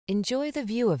Enjoy the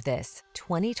view of this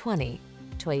 2020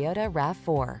 Toyota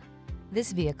RAV4.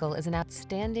 This vehicle is an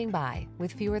outstanding buy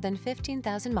with fewer than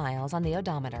 15,000 miles on the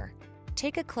odometer.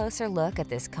 Take a closer look at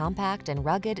this compact and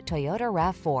rugged Toyota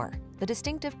RAV4, the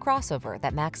distinctive crossover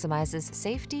that maximizes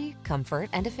safety, comfort,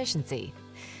 and efficiency.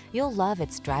 You'll love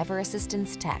its driver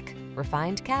assistance tech,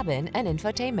 refined cabin, and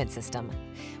infotainment system.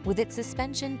 With its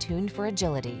suspension tuned for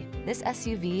agility, this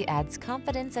SUV adds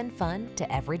confidence and fun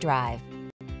to every drive.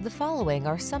 The following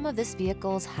are some of this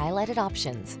vehicle's highlighted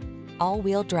options: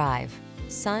 all-wheel drive,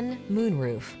 sun,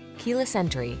 moonroof, keyless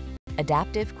entry,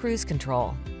 adaptive cruise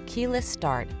control, keyless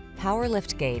start, power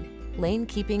liftgate, lane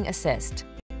keeping assist,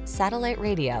 satellite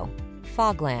radio,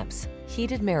 fog lamps,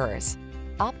 heated mirrors.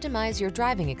 Optimize your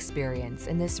driving experience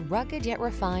in this rugged yet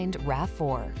refined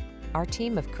RAV4. Our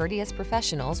team of courteous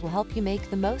professionals will help you make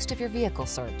the most of your vehicle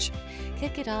search.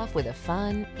 Kick it off with a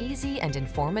fun, easy, and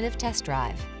informative test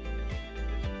drive.